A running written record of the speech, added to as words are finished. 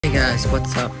Hey guys,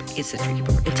 what's up? It's the Tricky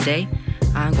Boy, and today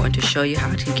I'm going to show you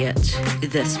how to get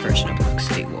this version of Block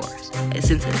City Wars.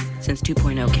 Since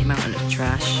 2.0 came out and it's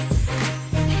trash,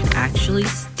 you can actually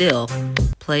still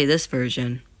play this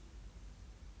version.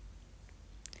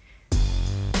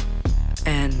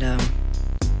 And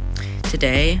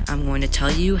today I'm going to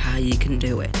tell you how you can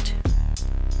do it.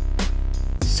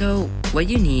 So what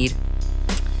you need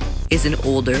is an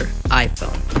older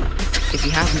iPhone. If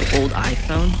you have an old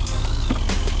iPhone,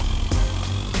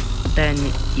 then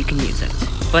you can use it.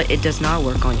 But it does not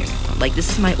work on your new phone. Like, this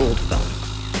is my old phone,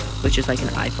 which is like an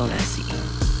iPhone SE.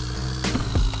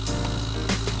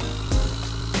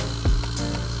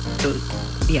 So,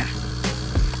 yeah.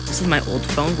 This is my old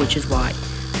phone, which is why.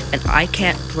 And I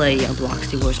can't play Block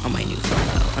City Wars on my new phone,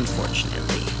 though,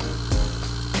 unfortunately.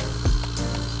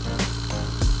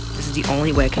 This is the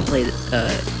only way I can play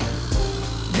the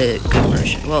good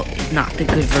version. Well, not the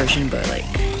good version, but like,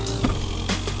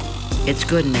 it's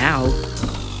good now.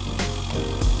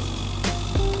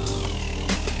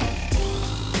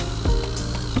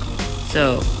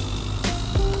 So,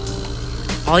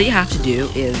 all you have to do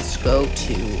is go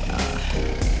to,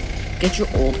 get your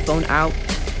old phone out,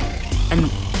 and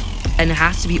it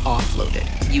has to be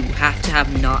offloaded. You have to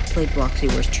have not played Block City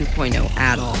Wars 2.0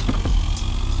 at all.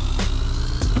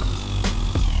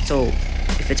 So,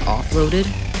 if it's offloaded,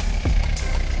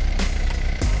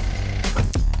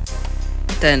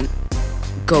 then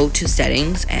go to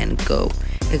settings and go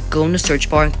in the search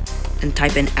bar and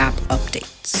type in app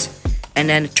updates, and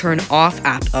then turn off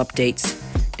app updates.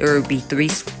 There will be 3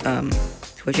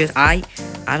 switches. I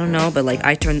don't know, but like,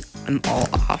 I turned them all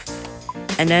off,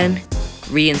 and then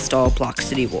reinstall Block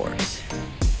City Wars,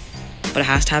 but it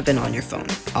has to have been on your phone,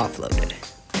 offloaded.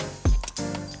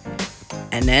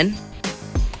 And then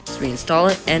reinstall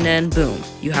it, and then boom,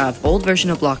 you have old version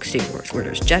of Block City Wars where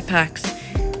there's jetpacks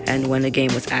and when the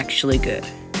game was actually good.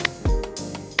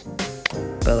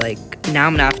 But like, now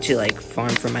I'm gonna have to like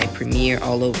farm for my Premiere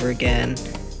all over again,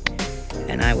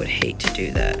 and I would hate to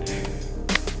do that.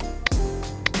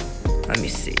 Let me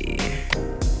see.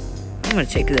 I'm gonna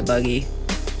take the buggy.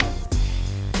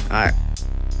 Alright.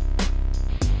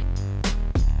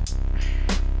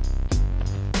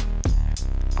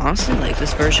 Honestly, like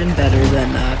this version better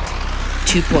than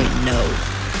 2.0.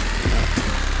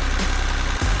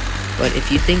 But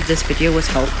if you think this video was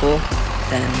helpful,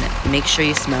 then make sure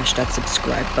you smash that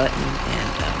subscribe button,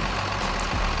 and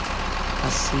I'll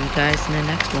see you guys in the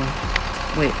next one.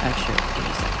 Wait, actually, give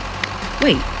me a second.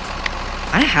 Wait, do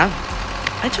I have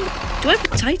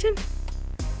a Titan?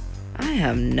 I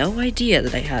have no idea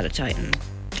that I had a Titan.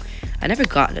 I never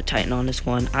got a Titan on this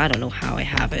one. I don't know how I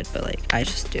have it, but like, I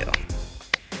just do.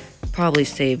 Probably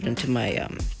saved into my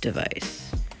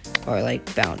device, or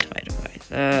like bound to my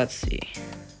device. Let's see.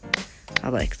 I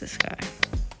like this guy,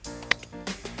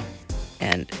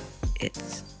 and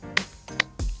it's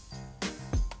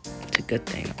a good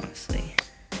thing, honestly.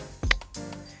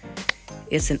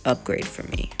 It's an upgrade for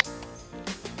me.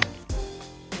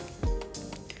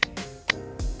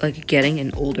 Like, getting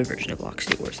an older version of Block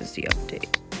City Wars is the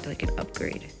update, like an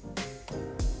upgrade.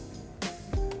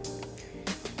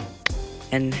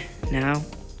 And now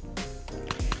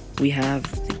we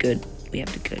have the good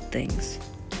things.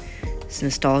 It's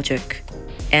nostalgic.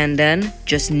 And then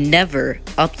just never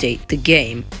update the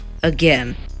game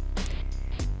again,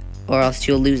 or else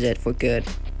you'll lose it for good.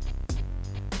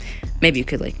 Maybe you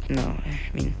could like, no, I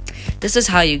mean, this is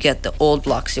how you get the old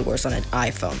Block City Wars on an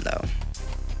iPhone though.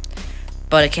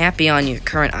 But it can't be on your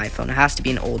current iPhone. It has to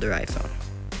be an older iPhone.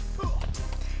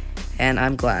 And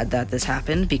I'm glad that this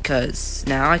happened, because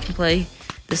now I can play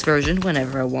this version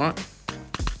whenever I want.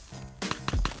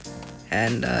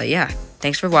 And yeah,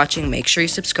 thanks for watching. Make sure you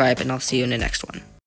subscribe, and I'll see you in the next one.